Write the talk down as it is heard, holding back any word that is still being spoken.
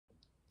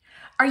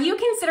Are you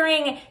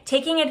considering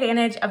taking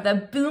advantage of the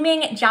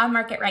booming job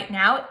market right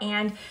now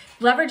and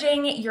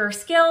leveraging your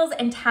skills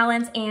and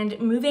talents and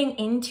moving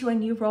into a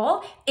new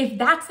role? If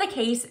that's the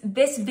case,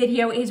 this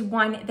video is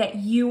one that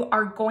you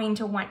are going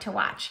to want to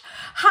watch.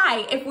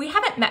 Hi, if we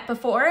haven't met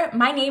before,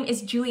 my name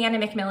is Juliana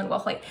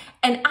McMillan-Wilhoit,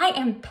 and I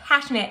am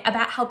passionate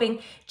about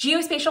helping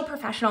geospatial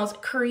professionals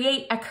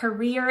create a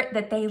career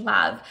that they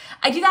love.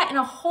 I do that in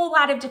a whole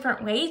lot of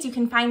different ways. You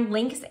can find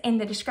links in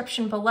the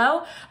description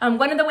below.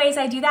 One of the ways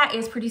I do that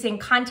is producing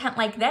content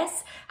like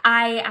this.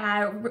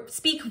 I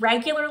speak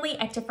regularly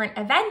at different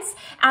events,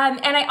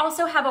 and I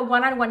also have a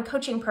one-on-one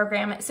coaching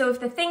program. So if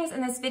the things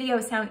in this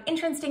video sound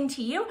interesting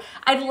to you,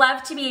 I'd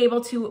love to be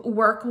able to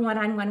work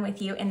one-on-one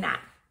with you in that.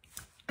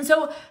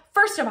 So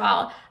first of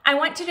all, I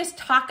want to just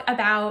talk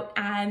about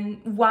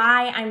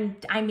why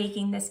I'm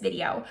making this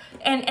video.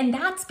 And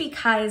that's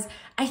because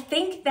I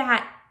think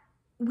that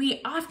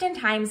we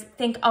oftentimes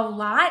think a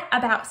lot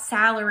about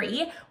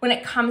salary when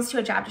it comes to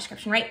a job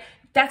description, right?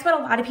 That's what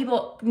a lot of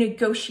people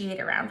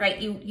negotiate around,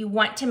 right? You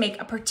want to make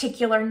a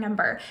particular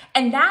number,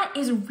 and that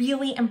is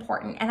really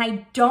important. And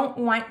I don't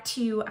want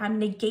to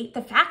negate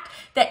the fact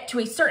that to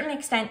a certain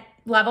extent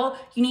level,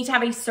 you need to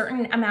have a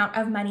certain amount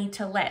of money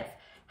to live.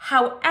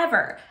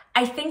 However,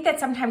 I think that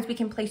sometimes we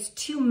can place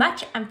too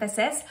much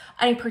emphasis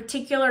on a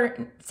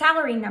particular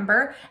salary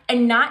number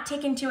and not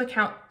take into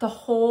account the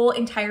whole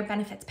entire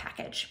benefits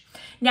package.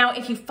 Now,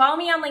 if you follow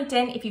me on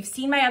LinkedIn, if you've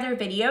seen my other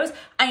videos,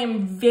 I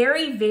am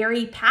very,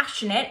 very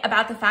passionate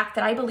about the fact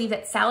that I believe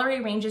that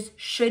salary ranges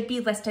should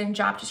be listed in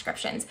job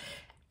descriptions.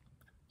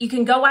 You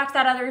can go watch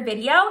that other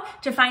video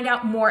to find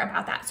out more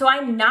about that. So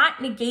I'm not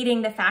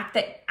negating the fact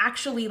that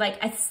actually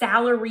like a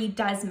salary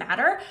does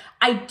matter.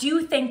 I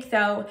do think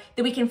though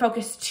that we can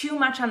focus too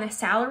much on the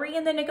salary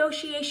in the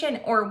negotiation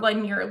or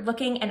when you're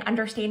looking and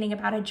understanding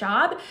about a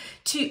job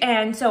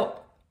and so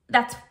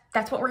that's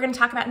what we're going to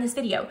talk about in this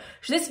video.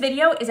 So this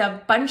video is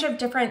a bunch of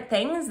different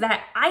things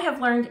that I have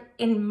learned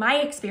in my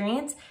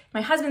experience,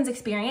 my husband's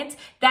experience,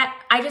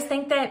 that I just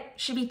think that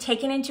should be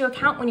taken into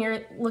account when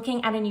you're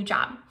looking at a new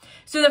job.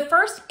 So the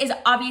first is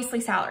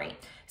obviously salary.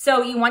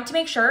 So you want to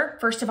make sure,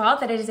 first of all,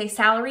 that it is a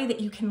salary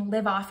that you can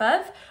live off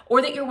of, or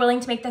that you're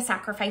willing to make the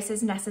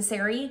sacrifices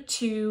necessary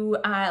to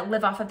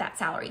live off of that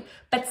salary.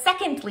 But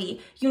secondly,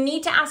 you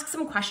need to ask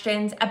some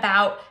questions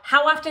about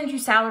how often do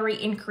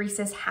salary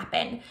increases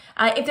happen?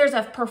 If there's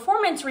a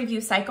performance review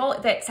cycle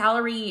that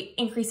salary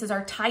increases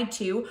are tied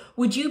to,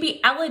 would you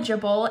be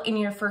eligible in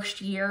your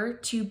first year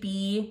to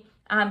be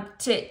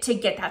to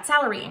get that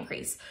salary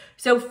increase?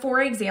 So for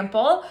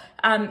example,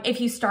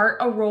 if you start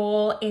a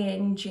role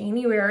in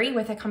January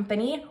with a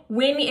company,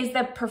 when is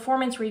the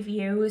performance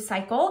review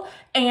cycle?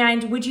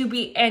 And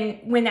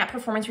when that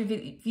performance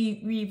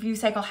review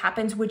cycle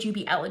happens, would you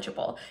be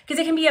eligible? Because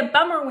it can be a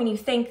bummer when you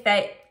think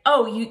that,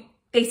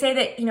 they say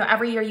that,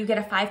 every year you get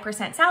a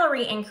 5%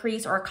 salary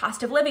increase or a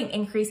cost of living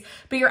increase,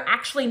 but you're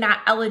actually not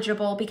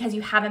eligible because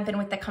you haven't been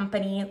with the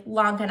company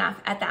long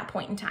enough at that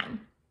point in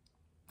time.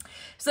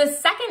 So the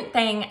second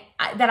thing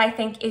that I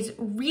think is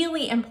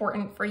really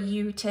important for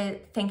you to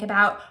think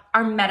about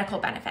are medical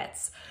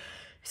benefits.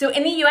 So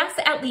in the US,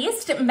 at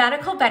least,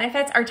 medical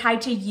benefits are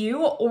tied to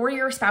you or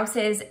your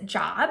spouse's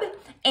job,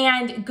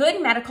 and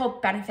good medical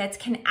benefits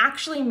can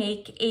actually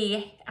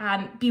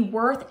be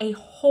worth a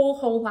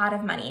whole lot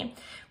of money.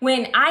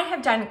 When I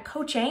have done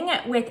coaching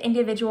with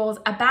individuals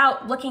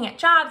about looking at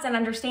jobs and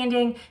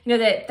understanding,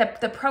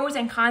 the pros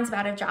and cons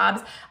about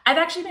jobs, I've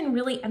actually been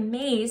really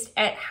amazed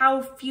at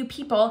how few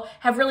people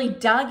have really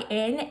dug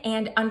in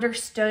and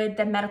understood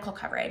the medical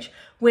coverage.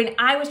 When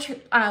I was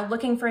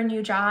looking for a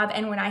new job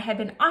and when I had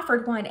been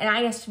offered one and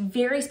I asked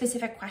very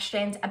specific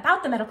questions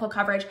about the medical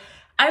coverage,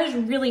 I was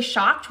really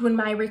shocked when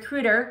my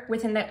recruiter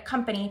within the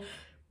company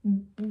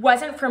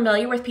wasn't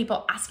familiar with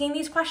people asking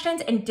these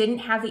questions and didn't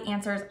have the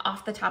answers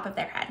off the top of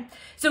their head.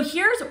 So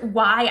here's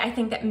why I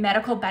think that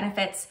medical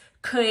benefits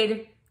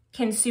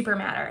can super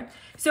matter.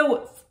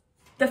 So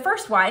the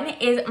first one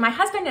is my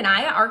husband and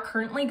I are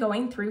currently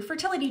going through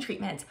fertility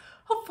treatments.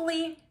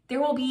 Hopefully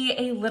there will be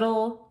a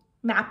little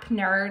map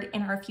nerd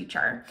in our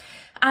future.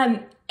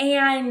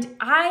 And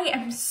I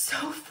am so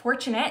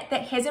fortunate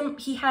that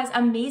he has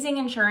amazing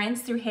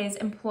insurance through his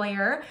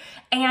employer,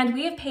 and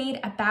we have paid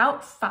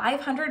about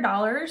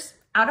 $500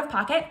 out of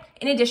pocket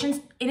in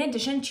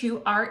addition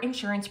to our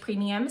insurance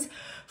premiums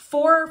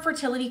for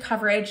fertility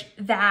coverage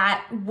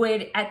that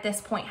would at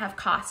this point have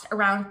cost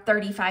around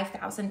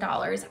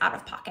 $35,000 out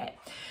of pocket.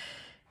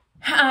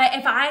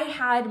 If I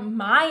had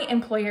my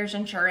employer's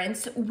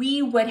insurance,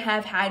 we would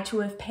have had to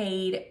have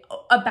paid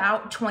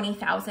about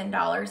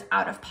 $20,000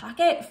 out of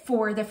pocket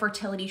for the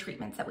fertility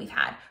treatments that we've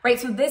had, right?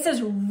 So this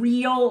is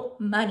real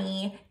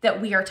money that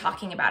we are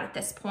talking about at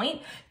this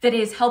point that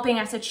is helping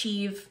us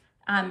achieve,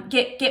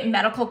 get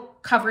medical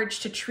coverage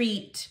to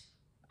treat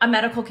a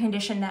medical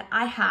condition that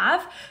I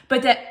have,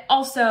 but that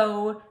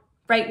also,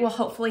 will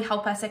hopefully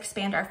help us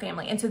expand our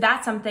family. And so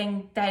that's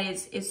something that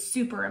is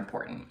super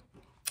important.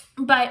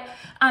 But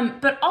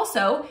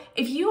also,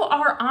 if you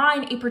are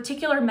on a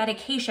particular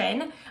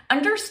medication,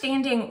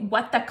 understanding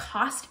what the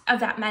cost of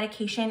that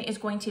medication is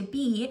going to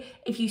be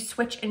if you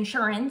switch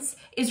insurance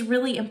is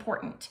really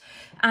important.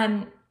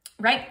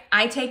 Right?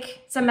 I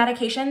take some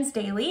medications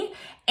daily,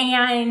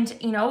 and,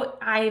 you know,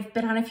 I've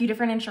been on a few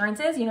different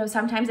insurances. You know,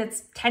 sometimes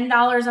it's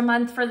 $10 a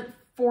month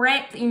for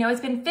it. You know, it's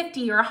been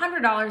 $50 or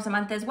 $100 a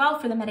month as well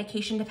for the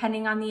medication,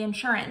 depending on the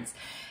insurance.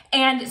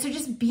 And so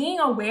just being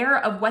aware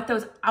of what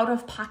those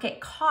out-of-pocket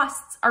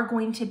costs are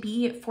going to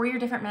be for your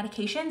different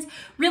medications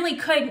really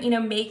could, you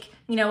know, make,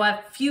 you know,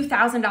 a few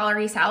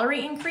 $1,000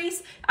 salary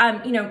increase,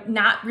 you know,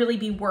 not really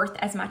be worth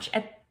as much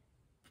at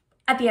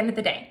the end of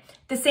the day.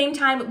 At the same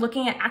time,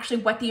 looking at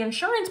actually what the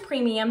insurance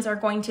premiums are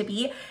going to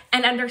be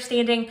and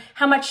understanding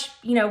how much,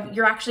 you know,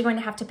 you're actually going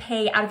to have to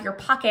pay out of your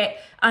pocket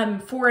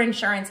for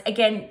insurance.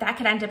 Again, that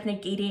could end up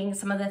negating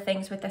some of the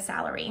things with the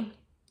salary.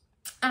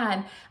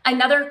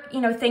 Another,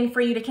 you know, thing for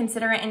you to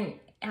consider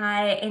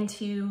and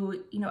to,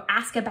 you know,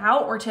 ask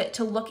about or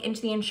to look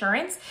into the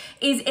insurance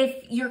is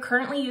if you're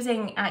currently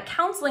using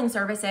counseling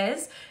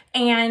services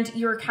and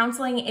your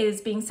counseling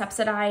is being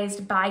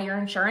subsidized by your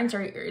insurance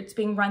or it's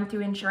being run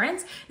through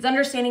insurance, is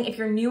understanding if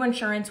your new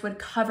insurance would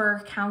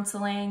cover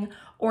counseling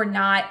or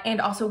not,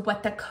 and also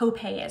what the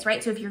copay is,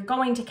 right? So if you're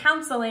going to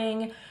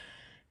counseling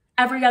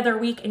every other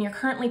week and you're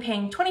currently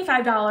paying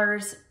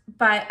 $25,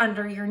 but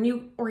under your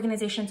new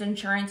organization's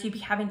insurance, you'd be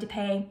having to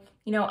pay,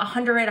 you know,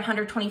 $100,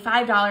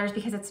 $125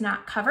 because it's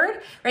not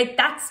covered, right?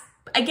 That's,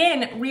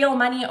 again, real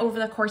money over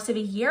the course of a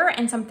year,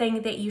 and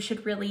something that you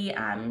should really,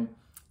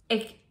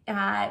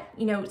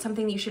 you know,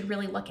 something that you should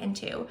really look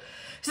into.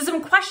 So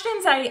some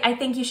questions I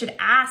think you should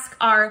ask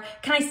are,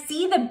 can I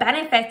see the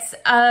benefits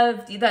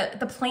of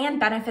the plan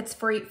benefits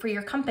for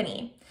your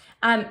company?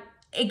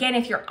 Again,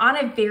 if you're on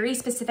a very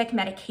specific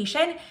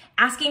medication,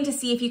 asking to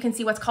see if you can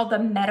see what's called the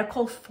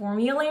medical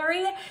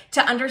formulary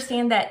to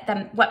understand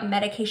what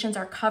medications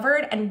are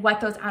covered and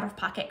what those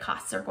out-of-pocket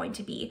costs are going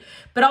to be.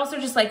 But also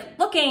just like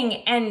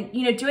looking and,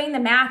 you know, doing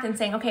the math and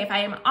saying, okay, if I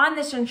am on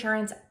this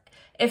insurance,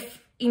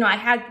 if, you know, I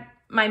had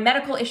my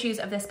medical issues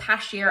of this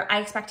past year,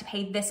 I expect to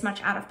pay this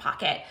much out of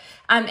pocket.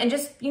 And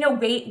just, you know,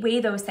 weigh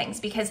those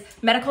things, because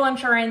medical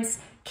insurance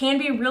can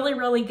be really,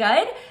 really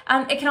good.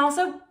 It can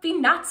also be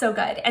not so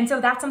good. And so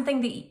that's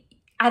something that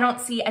I don't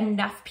see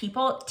enough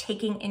people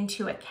taking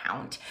into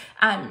account.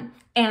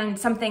 And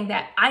something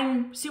that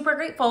I'm super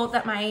grateful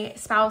that my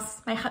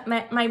spouse,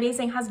 my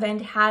amazing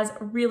husband, has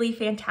really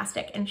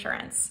fantastic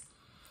insurance.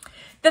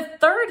 The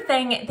third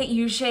thing that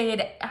you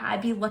should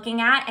be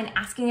looking at and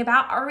asking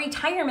about are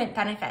retirement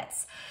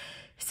benefits.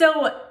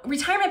 So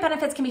retirement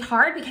benefits can be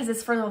hard because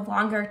it's for the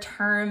longer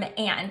term,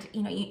 and,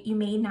 you know, you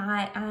may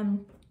not,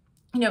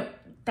 you know,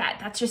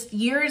 that's just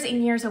years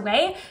and years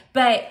away,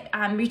 but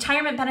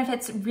retirement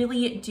benefits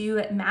really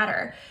do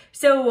matter.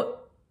 So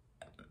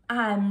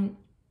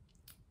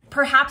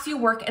perhaps you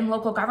work in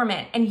local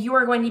government and you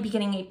are going to be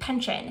getting a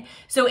pension.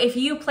 So if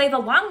you play the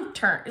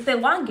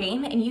long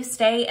game and you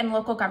stay in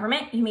local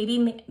government, you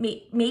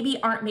maybe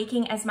aren't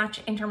making as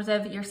much in terms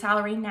of your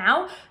salary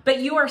now, but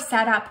you are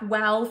set up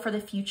well for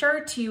the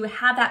future to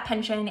have that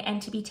pension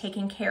and to be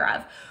taken care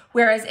of.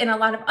 Whereas in a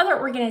lot of other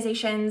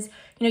organizations,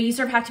 you know, you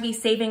sort of have to be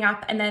saving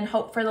up and then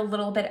hope for the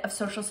little bit of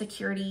Social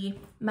Security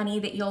money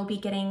that you'll be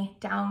getting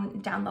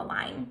down the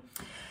line.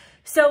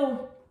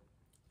 So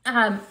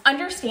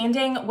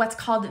understanding what's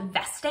called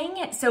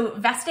vesting. So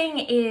vesting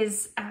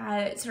is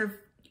sort of,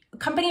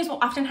 companies will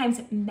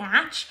oftentimes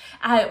match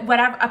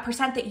whatever a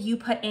percent that you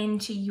put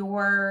into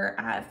your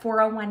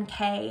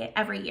 401k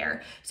every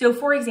year. So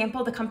for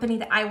example, the company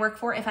that I work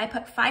for, if I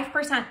put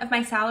 5% of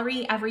my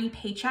salary every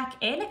paycheck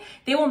in,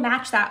 they will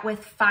match that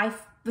with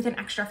an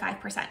extra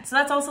 5%. So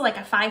that's also like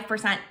a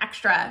 5%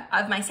 extra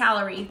of my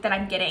salary that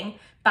I'm getting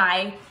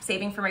by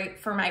saving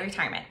for my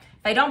retirement.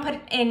 If I don't put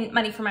in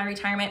money for my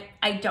retirement,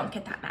 I don't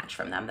get that match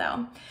from them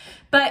though.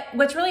 But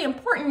what's really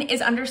important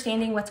is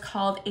understanding what's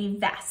called a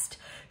vest.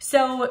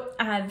 So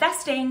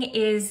vesting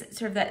is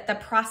sort of the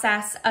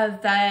process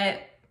of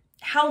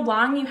how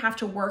long you have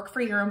to work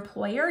for your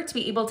employer to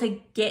be able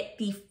to get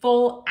the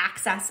full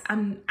access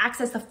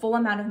the full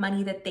amount of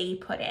money that they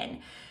put in.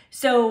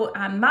 So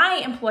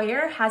my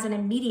employer has an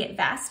immediate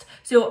vest.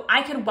 So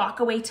I could walk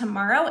away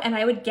tomorrow and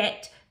I would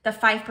get the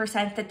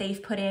 5% that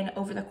they've put in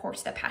over the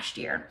course of the past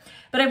year.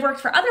 But I've worked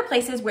for other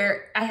places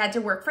where I had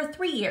to work for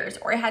 3 years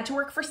or I had to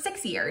work for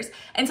 6 years.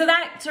 And so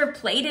that sort of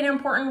played an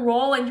important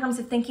role in terms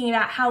of thinking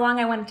about how long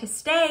I wanted to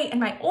stay in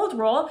my old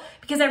role,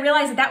 because I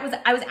realized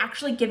that I was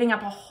actually giving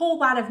up a whole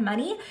lot of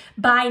money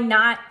by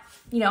not,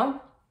 you know,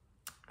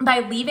 by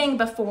leaving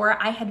before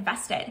I had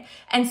vested.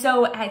 And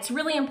so it's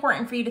really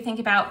important for you to think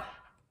about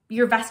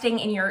your vesting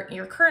in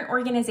your current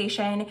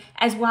organization,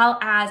 as well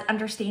as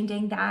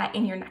understanding that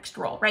in your next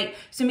role, right?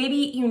 So maybe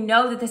you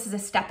know that this is a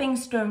stepping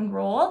stone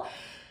role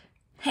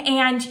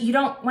and you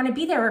don't want to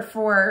be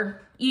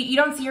there you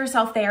don't see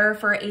yourself there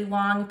for a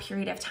long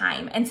period of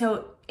time. And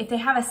so if they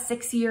have a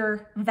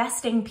 6-year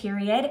vesting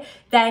period,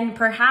 then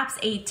perhaps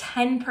a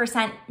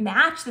 10%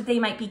 match that they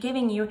might be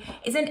giving you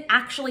isn't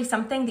actually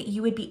something that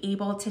you would be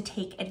able to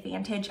take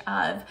advantage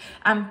of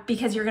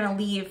because you're going to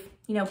leave,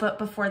 but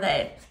before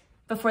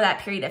that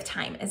period of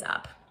time is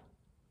up.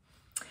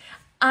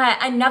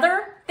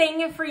 Another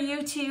thing for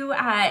you to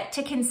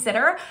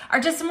consider are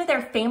just some of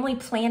their family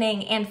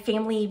planning and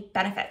family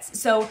benefits.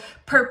 So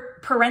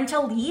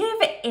parental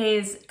leave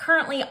is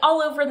currently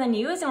all over the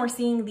news, and we're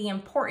seeing the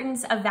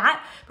importance of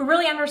that, but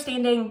really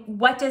understanding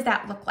what does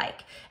that look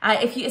like?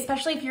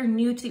 Especially if you're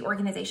new to the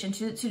organization,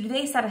 do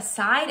they set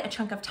aside a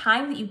chunk of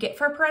time that you get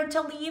for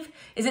parental leave?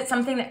 Is it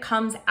something that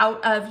comes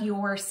out of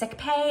your sick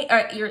pay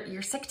or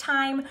your sick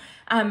time?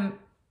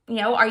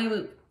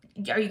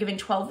 Are you given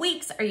 12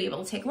 weeks? Are you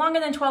able to take longer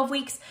than 12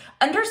 weeks?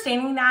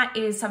 Understanding that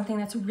is something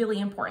that's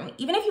really important.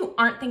 Even if you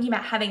aren't thinking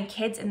about having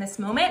kids in this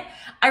moment,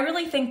 I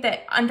really think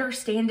that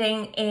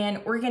understanding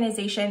an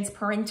organization's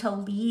parental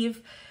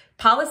leave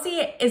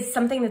policy is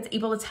something that's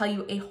able to tell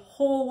you a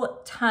whole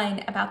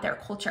ton about their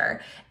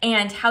culture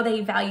and how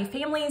they value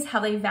families, how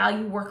they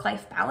value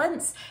work-life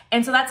balance.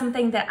 And so that's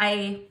something that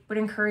I would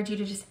encourage you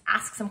to just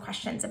ask some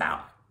questions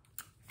about.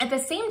 At the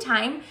same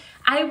time,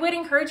 I would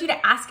encourage you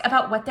to ask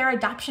about what their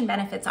adoption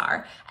benefits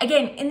are.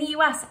 Again, in the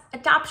US,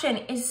 adoption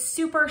is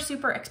super,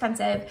 super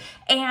expensive,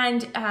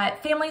 and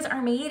families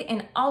are made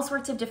in all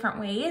sorts of different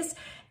ways.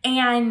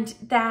 And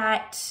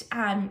that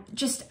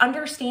just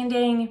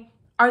understanding,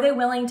 are they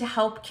willing to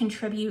help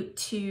contribute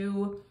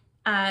to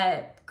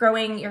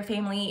growing your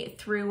family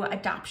through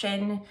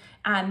adoption?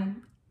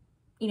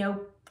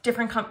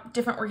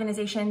 Different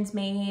organizations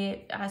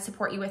may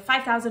support you with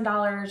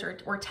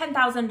 $5,000 or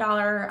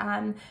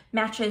 $10,000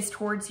 matches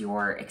towards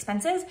your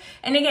expenses.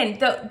 And again,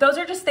 those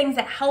are just things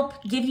that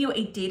help give you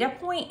a data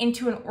point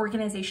into an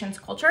organization's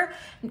culture.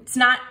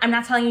 I'm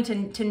not telling you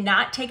to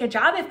not take a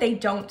job if they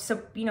don't,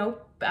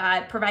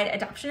 provide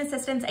adoption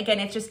assistance. Again,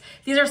 it's just,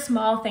 these are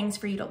small things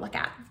for you to look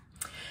at.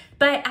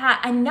 But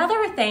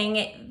another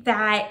thing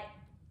that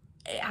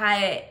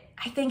I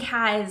think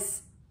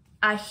has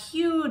a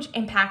huge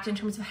impact in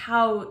terms of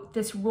how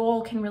this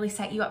role can really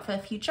set you up for the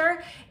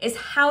future is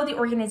how the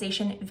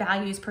organization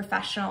values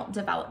professional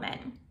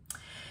development.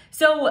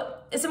 So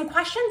some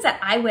questions that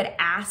I would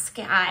ask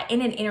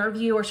in an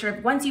interview, or sort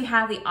of once you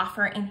have the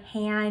offer in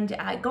hand,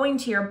 going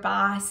to your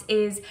boss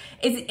is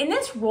in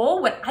this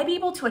role, would I be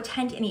able to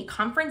attend any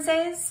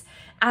conferences?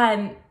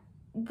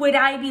 Would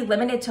I be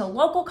limited to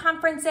local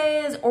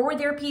conferences, or would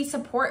there be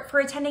support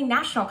for attending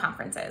national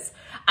conferences?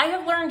 I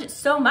have learned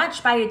so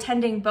much by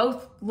attending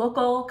both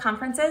local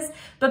conferences,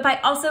 but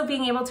by also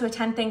being able to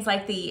attend things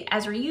like the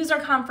Azure User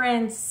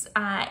Conference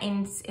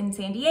in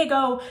San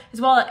Diego, as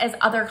well as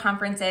other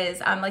conferences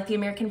like the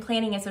American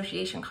Planning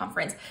Association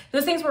Conference.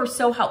 Those things were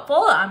so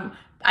helpful.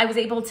 I was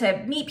able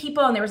to meet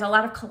people, and there was a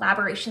lot of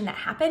collaboration that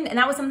happened. And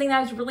that was something that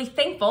I was really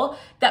thankful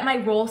that my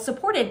role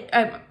supported,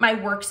 my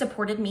work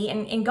supported me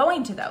in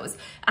going to those.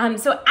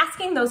 So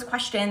asking those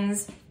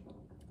questions,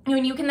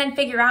 you can then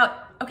figure out,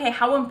 okay,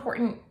 how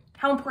important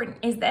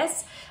is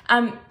this?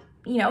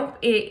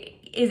 It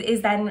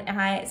is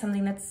then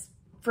something that's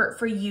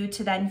for you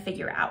to then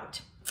figure out.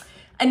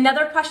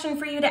 Another question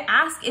for you to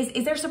ask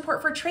is there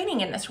support for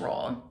training in this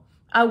role?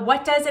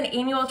 What does an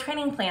annual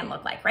training plan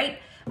look like, right?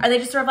 Are they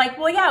just sort of like,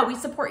 well, yeah, we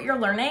support your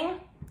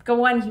learning,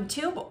 go on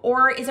YouTube?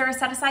 Or is there a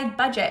set aside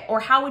budget? Or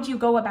how would you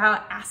go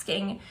about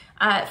asking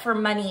for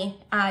money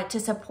to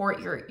support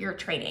your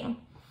training?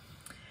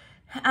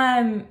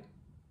 How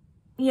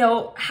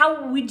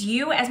would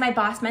you, as my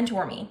boss,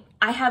 mentor me?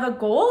 I have a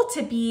goal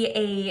to be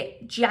a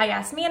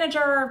GIS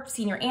manager,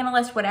 senior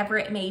analyst, whatever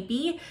it may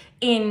be,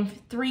 in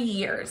 3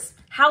 years.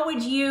 How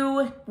would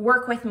you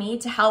work with me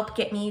to help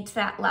get me to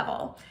that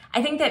level?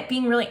 I think that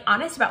being really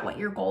honest about what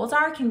your goals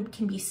are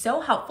can be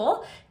so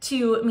helpful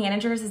to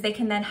managers, as they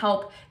can then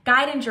help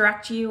guide and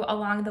direct you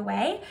along the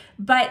way,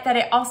 but that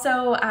it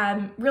also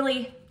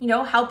really,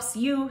 helps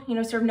you,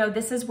 sort of know,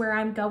 this is where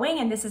I'm going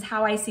and this is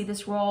how I see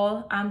this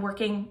role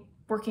working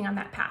on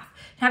that path.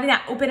 Having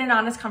that open and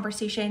honest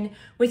conversation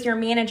with your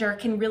manager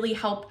can really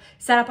help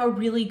set up a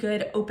really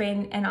good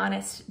open and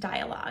honest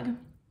dialogue.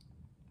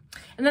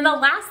 And then the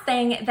last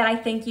thing that I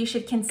think you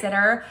should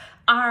consider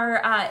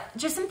are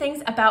just some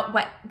things about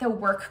what the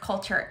work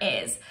culture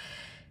is.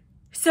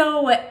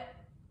 So,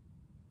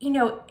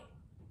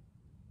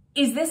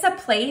 is this a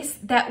place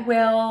that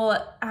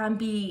will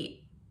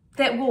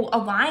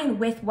align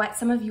with what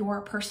some of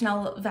your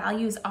personal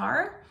values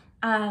are?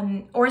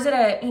 Or is it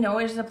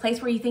a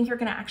place where you think you're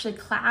going to actually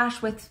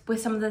clash with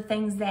some of the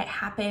things that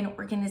happen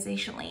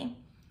organizationally?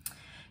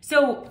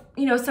 So,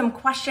 some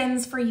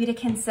questions for you to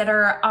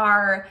consider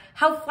are,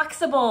 how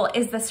flexible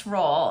is this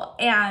role?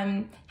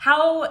 And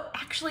how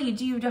actually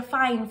do you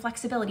define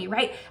flexibility,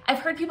 right? I've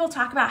heard people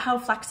talk about how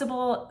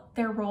flexible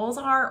their roles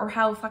are or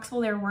how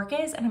flexible their work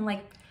is. And I'm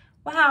like,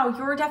 wow,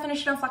 your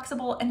definition of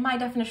flexible and my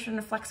definition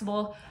of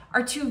flexible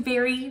are two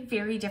very,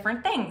 very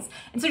different things.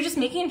 And so just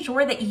making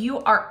sure that you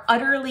are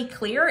utterly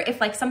clear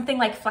if something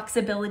like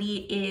flexibility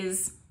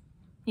is,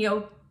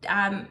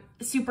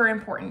 super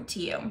important to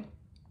you.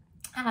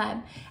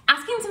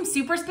 Asking some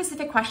super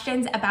specific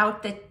questions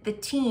about the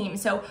team.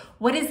 So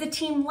what is the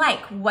team like?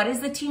 What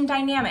is the team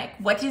dynamic?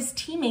 What does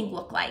teaming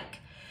look like?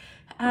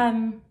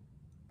 And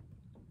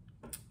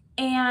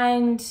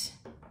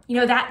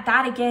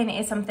that again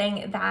is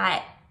something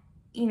that,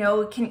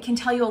 can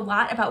tell you a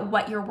lot about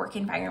what your work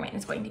environment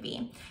is going to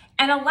be.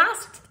 And a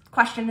last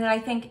question that I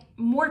think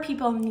more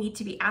people need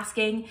to be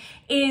asking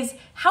is,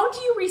 how do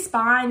you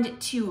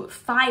respond to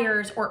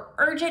fires or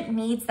urgent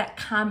needs that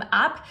come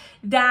up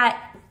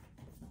that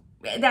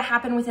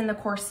happen within the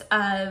course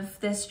of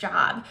this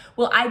job?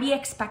 Will I be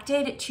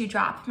expected to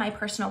drop my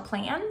personal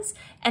plans?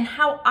 And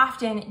how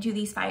often do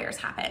these fires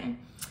happen?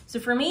 So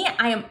for me,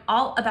 I am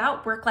all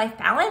about work-life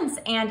balance,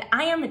 and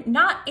I am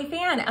not a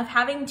fan of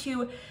having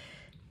to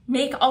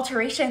make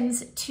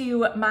alterations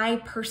to my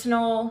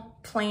personal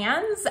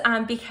plans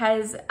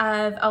because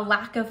of a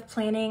lack of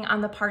planning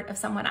on the part of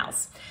someone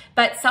else.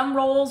 But some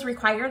roles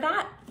require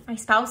that. My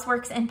spouse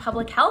works in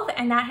public health,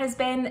 and that has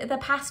been the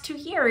past 2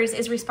 years,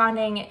 is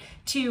responding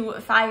to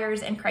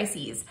fires and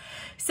crises.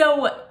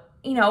 So,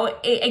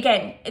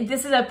 again,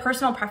 this is a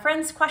personal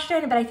preference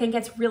question, but I think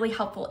it's really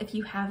helpful if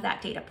you have that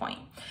data point.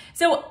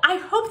 So I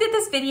hope that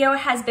this video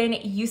has been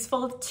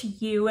useful to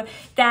you,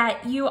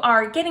 that you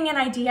are getting an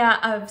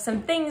idea of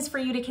some things for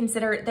you to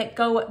consider that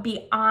go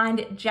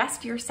beyond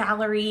just your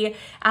salary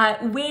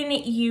when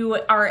you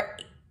are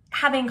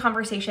having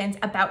conversations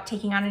about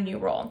taking on a new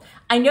role.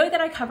 I know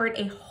that I covered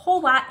a whole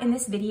lot in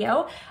this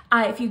video.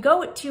 If you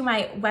go to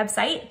my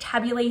website,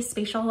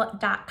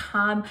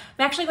 tabulespatial.com, I'm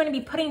actually going to be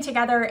putting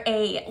together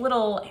a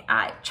little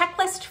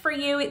checklist for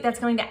you that's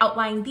going to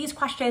outline these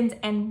questions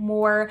and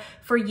more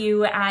for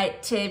you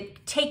to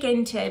take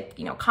into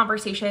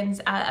conversations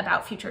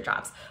about future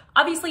jobs.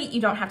 Obviously, you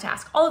don't have to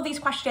ask all of these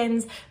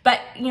questions, but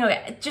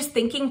just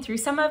thinking through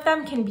some of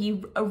them can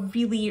be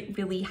really,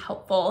 really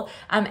helpful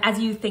as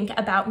you think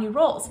about new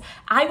roles.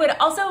 I would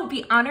also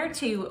be honored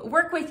to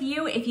work with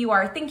you if you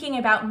are thinking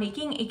about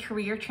making a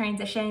career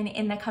transition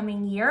in the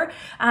coming year.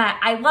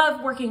 I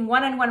love working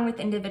one-on-one with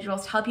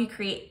individuals to help you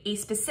create a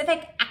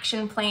specific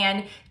action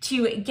plan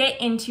to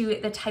get into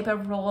the type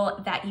of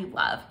role that you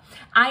love.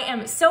 I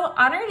am so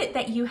honored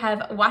that you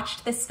have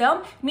watched this film.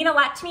 It would mean a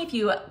lot to me if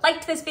you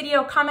liked this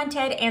video,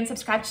 commented, and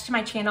subscribed to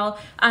my channel.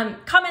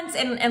 Comments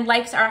and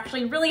likes are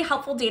actually really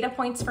helpful data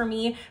points for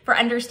me for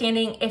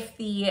understanding if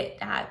the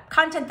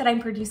content that I'm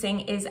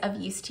producing is of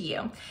use to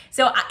you.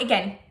 So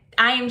again,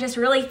 I am just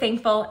really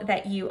thankful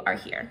that you are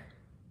here.